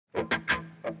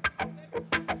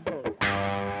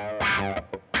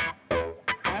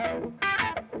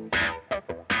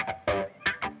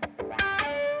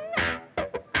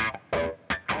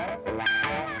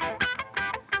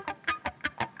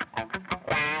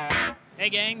Hey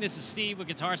gang, this is Steve with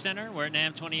Guitar Center. We're at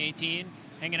NAMM 2018,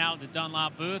 hanging out at the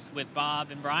Dunlop booth with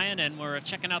Bob and Brian, and we're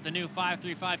checking out the new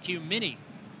 535Q Mini.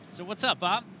 So what's up,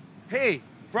 Bob? Hey,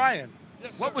 Brian.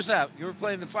 Yes, what sir. was that? You were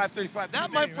playing the 535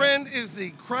 That, Mini, my friend, is the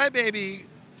Crybaby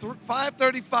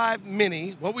 535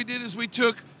 Mini. What we did is we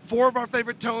took 4 of our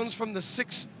favorite tones from the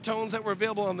 6 tones that were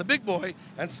available on the big boy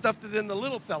and stuffed it in the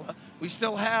little fella. We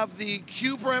still have the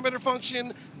Q parameter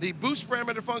function, the boost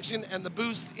parameter function, and the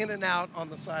boost in and out on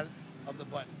the side of the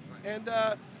button. And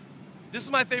this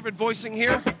is my favorite voicing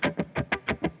here.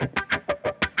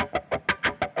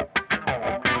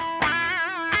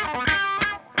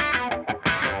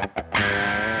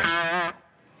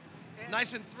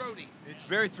 Nice and throaty. It's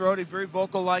very throaty, very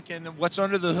vocal-like, and what's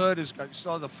under the hood is you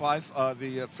saw the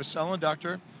Fasel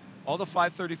Inductor, all the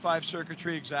 535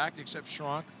 circuitry exact except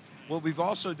shrunk. What we've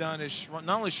also done is not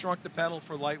only shrunk the pedal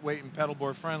for lightweight and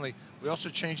pedalboard friendly, we also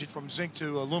changed it from zinc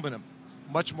to aluminum,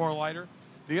 much more lighter.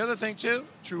 The other thing too,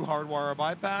 true hardwire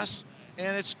bypass,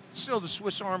 and it's still the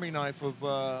Swiss Army knife of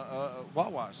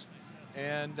wah-wahs.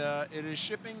 And it is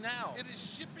shipping now. It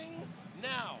is shipping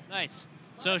now. Nice.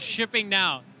 So shipping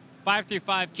now.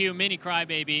 535Q Mini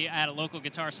Crybaby at a local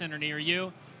Guitar Center near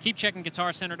you. Keep checking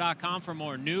GuitarCenter.com for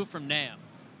more new from NAMM.